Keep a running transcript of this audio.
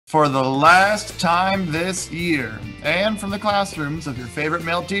For the last time this year, and from the classrooms of your favorite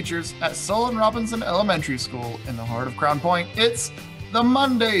male teachers at Solon Robinson Elementary School in the heart of Crown Point, it's The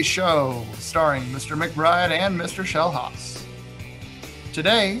Monday Show, starring Mr. McBride and Mr. Shellhouse.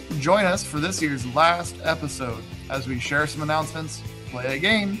 Today, join us for this year's last episode as we share some announcements, play a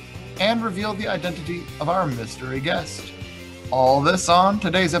game, and reveal the identity of our mystery guest. All this on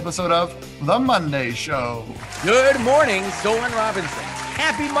today's episode of The Monday Show. Good morning, Solon Robinson.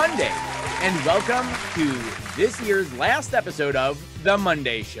 Happy Monday, and welcome to this year's last episode of The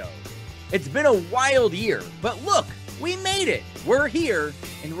Monday Show. It's been a wild year, but look, we made it. We're here,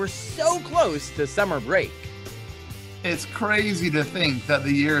 and we're so close to summer break. It's crazy to think that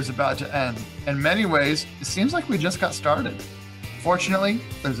the year is about to end. In many ways, it seems like we just got started. Fortunately,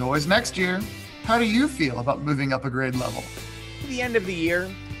 there's always next year. How do you feel about moving up a grade level? At the end of the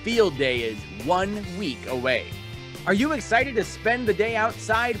year, Field Day is 1 week away. Are you excited to spend the day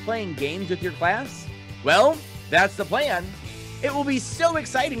outside playing games with your class? Well, that's the plan. It will be so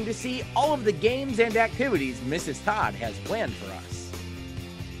exciting to see all of the games and activities Mrs. Todd has planned for us.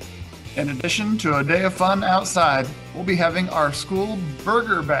 In addition to a day of fun outside, we'll be having our school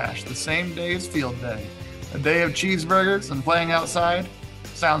burger bash the same day as Field Day. A day of cheeseburgers and playing outside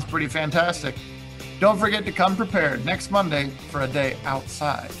sounds pretty fantastic. Don't forget to come prepared next Monday for a day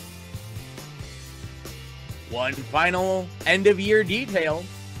outside. One final end-of-year detail.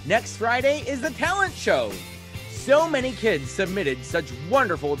 Next Friday is the talent show. So many kids submitted such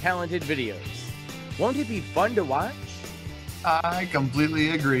wonderful, talented videos. Won't it be fun to watch? I completely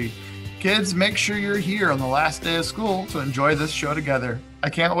agree. Kids, make sure you're here on the last day of school to enjoy this show together. I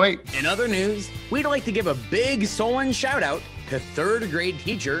can't wait. In other news, we'd like to give a big Solon shout-out to third grade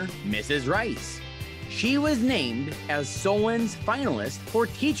teacher, Mrs. Rice. She was named as Solon's finalist for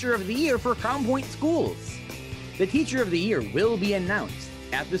Teacher of the Year for Crown Point Schools. The Teacher of the Year will be announced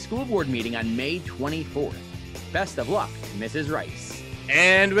at the school board meeting on May 24th. Best of luck, Mrs. Rice.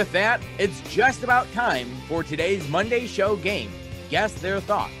 And with that, it's just about time for today's Monday Show game, Guess Their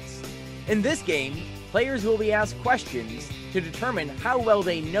Thoughts. In this game, players will be asked questions to determine how well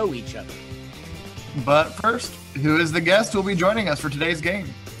they know each other. But first, who is the guest who will be joining us for today's game?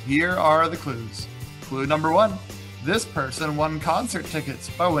 Here are the clues. Clue number 1, this person won concert tickets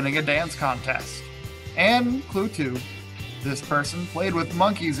by winning a dance contest. And clue 2, this person played with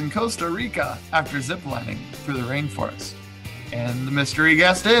monkeys in Costa Rica after ziplining through the rainforest. And the mystery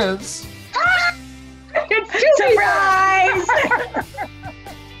guest is... Surprise!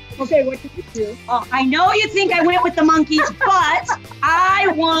 Okay, what did you do? Oh, I know you think I went with the monkeys, but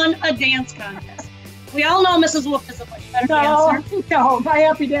I won a dance contest. We all know Mrs. Wolf is a much better dancer. No, my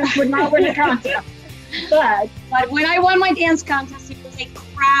happy dance would not win a contest. But when I won my dance contest, it was a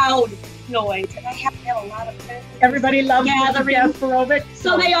crowd noise, and I have to have a lot of friends. everybody loves gathering. Gasparovic.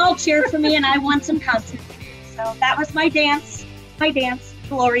 So they all cheered for me, and I won some concert tickets. So that was my dance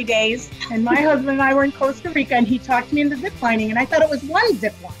glory days. And my husband and I were in Costa Rica, and he talked me into ziplining, and I thought it was one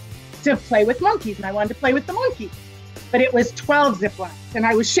zip line to play with monkeys, and I wanted to play with the monkeys. But it was 12 zip lines, and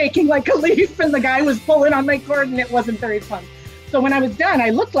I was shaking like a leaf, and the guy was pulling on my cord, and it wasn't very fun. So when I was done, I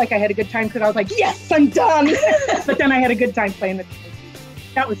looked like I had a good time because I was like, yes, I'm done. But then I had a good time playing with the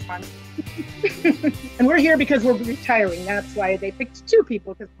monkeys. That was fun. And we're here because we're retiring. That's why they picked 2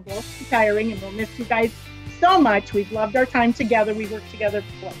 people, because we're both retiring, and we'll miss you guys so much. We've loved our time together. We worked together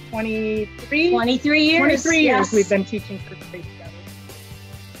for what, 23 years? 23 years yes. We've been teaching first grade together.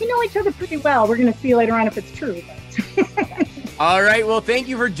 We know each other pretty well. We're going to see later on if it's true. But. All right, well, thank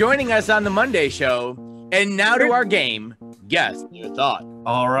you for joining us on the Monday Show. And now to our game, Guess Your Thought.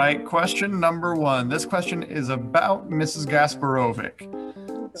 All right, question number 1. This question is about Mrs. Gasparovic.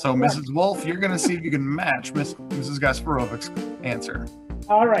 So, Mrs. Wolf, you're going to see if you can match Mrs. Gasparovic's answer.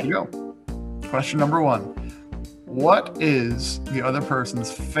 All right. Here you go. Question number 1. What is the other person's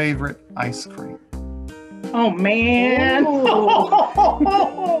favorite ice cream? Oh, man.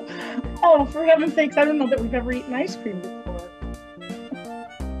 Oh, for heaven's sakes, I don't know that we've ever eaten ice cream before.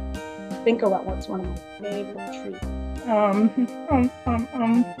 Think about what's one of my favorite treats.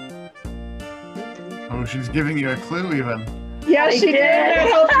 Oh, she's giving you a clue even. Yeah, she did. That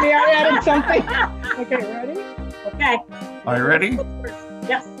helped me. I added something. Okay, ready? Okay. Are you ready?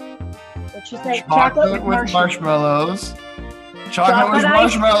 Yes. What'd you say? Chocolate with marshmallows. Chocolate with ice.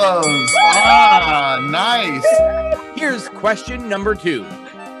 marshmallows. Ah, nice. Here's question number 2.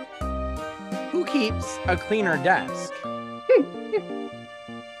 Who keeps a cleaner desk?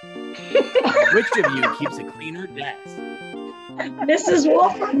 Which of you keeps a cleaner desk? Mrs.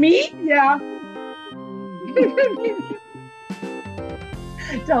 Wolf, me? Yeah.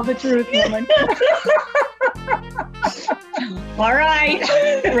 Tell the truth, woman. All right.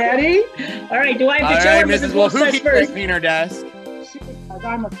 Ready? All right. Do I have to All show right, her Mrs. Wolf, who says keeps first? clean her desk?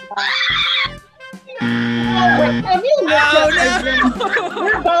 I'm a fly. Have you looked at no!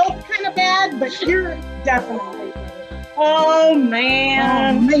 We're both kind of bad, but you're definitely better. Oh, Oh,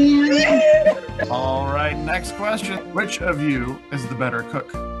 man. man. All right, next question. Which of you is the better cook?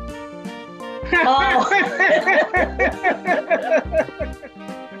 Oh.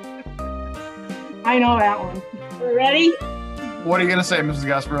 I know that one. Ready? What are you going to say, Mrs.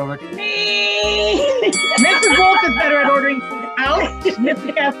 Gasparovic? Me. Mrs. Wolf is better at ordering food out.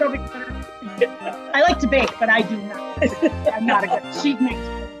 Mrs. Gasparovic is better. I like to bake, but I do not. I'm not a good. She makes.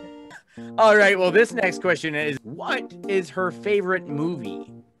 All right, well, this next question is, what is her favorite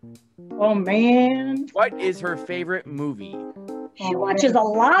movie? Oh man. What is her favorite movie? She watches a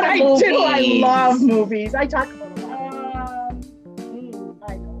lot of I movies. do. I love movies. I talk about a lot.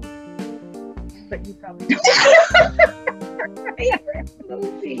 I know. But you probably don't. favorite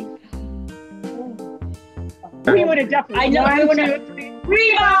movie. We would have definitely. I know. I One, would two, have. three.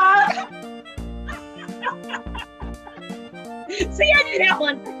 Reba. See, I knew that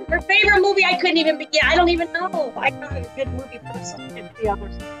one. Her favorite movie, I couldn't even begin. I don't even know. I'm not a good movie person. It's the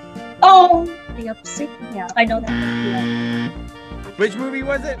others. Oh, the other sister. Yeah. I know that one. Which movie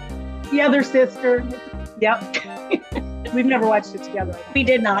was it? The other sister. Yep. We've never watched it together. We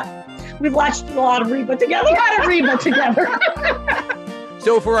did not. We've watched a lot of Reba together. We got to Reba together.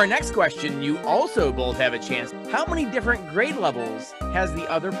 So for our next question, you also both have a chance. How many different grade levels has the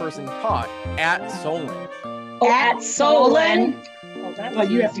other person taught at Solon? At Solon. Oh, that Well, was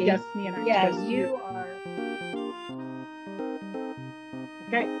you have to easy. guess me and I Yeah, guess you are.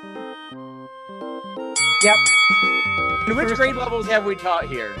 Okay. Yep. And which First- grade levels have we taught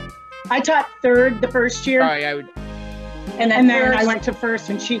here? I taught third the first year, Sorry, I would. And and then then I first, went to first,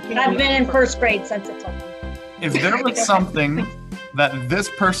 and she came. I've been in first grade since it's open. If there was something that this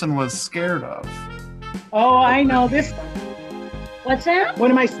person was scared of, Oh, I know this. What's that?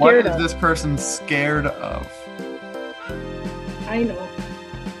 What am I what scared is of? this person scared of? I know.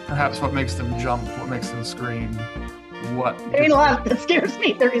 Perhaps what makes them jump, what makes them scream, what? There ain't a lot that scares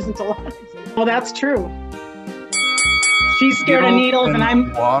me. There isn't a lot. Oh, that's true. She's scared of needles, and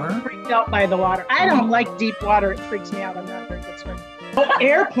I'm water. freaked out by the water. I don't like deep water. It freaks me out. I'm not a very good swimmer. Oh,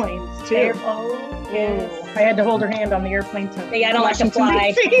 airplanes too. Yes. I had to hold her hand on the airplane to. Yeah, I don't like to Washington,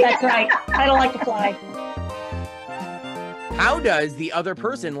 fly. D.C. That's right. I don't like to fly. How does the other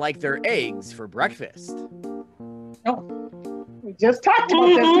person like their eggs for breakfast? We just talked about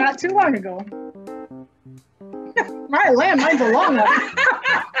this not too long ago. My lamb, mine's a long one.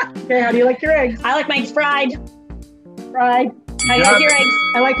 Okay, how do you like your eggs? I like my eggs fried. Fried. How you like your eggs?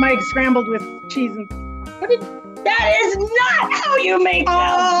 I like my eggs scrambled with cheese and. That is not how you make them.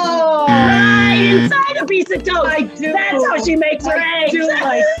 Oh, Right inside a piece of toast. I do. That's how she makes her I eggs. do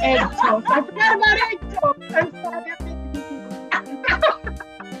like egg toast. I forgot about egg toast. I'm sorry.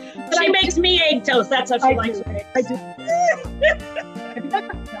 She makes me egg toast. That's how she I likes do. her eggs. I do. Have you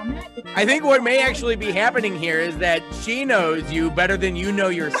ever done that? I think what may actually be happening here is that she knows you better than you know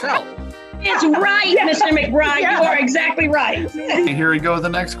yourself. It's right, Mr. McBride. Yeah. You are exactly right. Here we go with the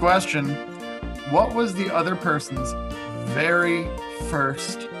next question. What was the other person's very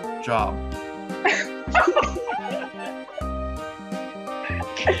first job?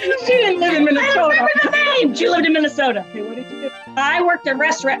 She didn't live in I don't Minnesota. remember the name. She lived in Minnesota. Okay, what did you do? I worked at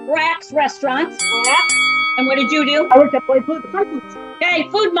Rack's restaurants. And what did you do? I worked at Boy Food. Foods. Okay,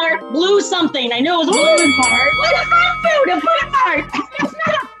 Food Mart. Blue something. I knew it was Food Mart. What is that food? A Food Mart. It's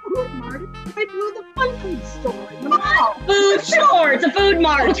not a food mart. I do the fun food store in the mall. Food store. It's a Food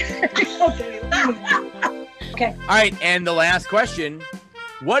Mart. Okay. All right, and the last question.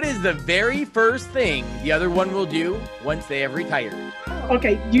 What is the very first thing the other one will do once they have retired?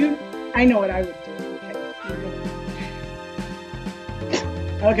 Okay, I know what I would do.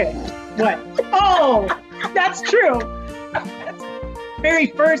 Okay, what? Oh, that's true. That's very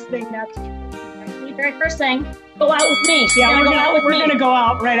first thing, that's true. The very first thing, go out with me. She's Yeah, gonna go out with we're me. gonna go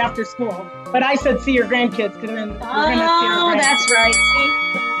out right after school. But I said see your grandkids because then we're gonna see Oh, our grandkids. that's right.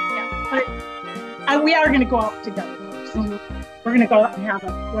 We are gonna go out together. Mhm. We're gonna go out and have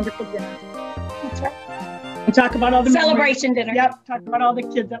a wonderful dinner. That's right. And talk about all the memories. Celebration dinner. Yep, talk about all the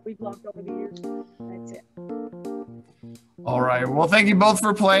kids that we've loved over the years. That's it. All right. Well, thank you both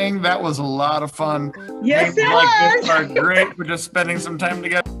for playing. That was a lot of fun. Yes, Games it like was. this are great for just spending some time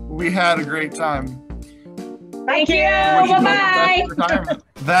together. We had a great time. Thank you. Wish you both the Bye-bye. best retirement.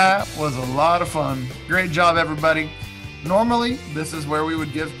 That was a lot of fun. Great job, everybody. Normally, this is where we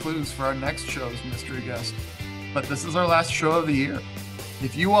would give clues for our next show's mystery guest, but this is our last show of the year.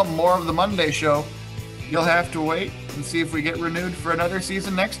 If you want more of the Monday show, You'll have to wait and see if we get renewed for another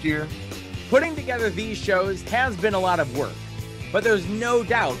season next year. Putting together these shows has been a lot of work, but there's no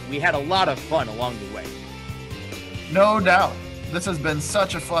doubt we had a lot of fun along the way. No doubt. This has been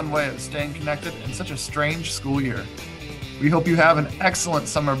such a fun way of staying connected in such a strange school year. We hope you have an excellent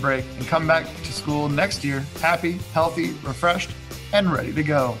summer break and come back to school next year happy, healthy, refreshed, and ready to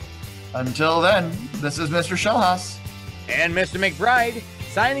go. Until then, this is Mr. Shellhouse. And Mr. McBride,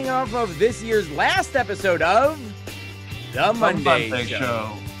 signing off of this year's last episode of The Monday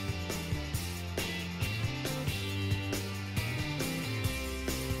Show.